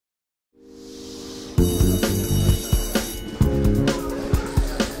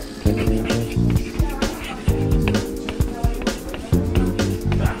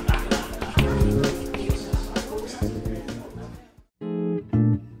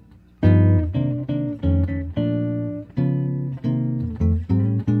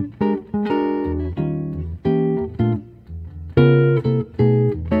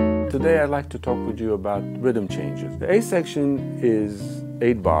like to talk with you about rhythm changes. The A section is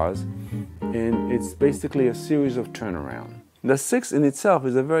 8 bars, and it's basically a series of turnaround. The 6 in itself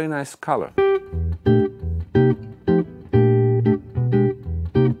is a very nice color.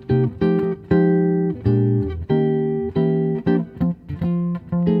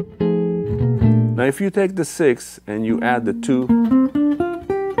 Now if you take the 6 and you add the 2,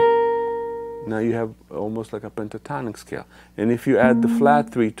 now you have almost like a pentatonic scale. And if you add the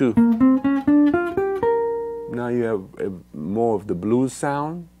flat 3 too, now you have more of the blues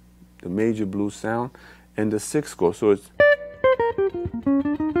sound, the major blues sound, and the 6 goes. So it's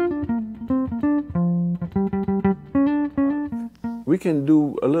we can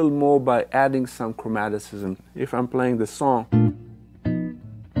do a little more by adding some chromaticism. If I'm playing the song,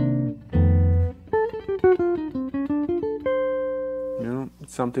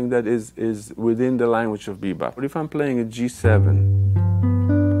 it's something that is within the language of bebop. But if I'm playing a G7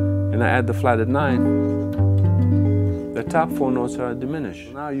 and I add the flat at 9, the top 4 notes are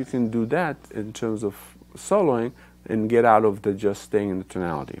diminished. Now you can do that in terms of soloing and get out of the just staying in the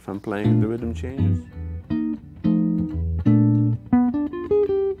tonality. If I'm playing the rhythm changes.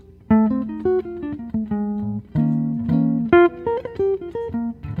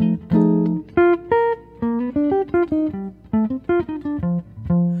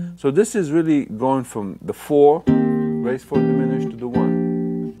 So this is really going from the 4, raised 4 diminished, to the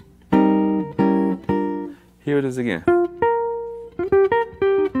 1. Here it is again.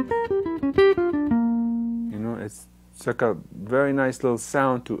 You know, it's like a very nice little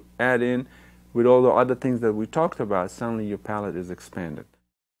sound to add in with all the other things that we talked about. Suddenly your palette is expanded.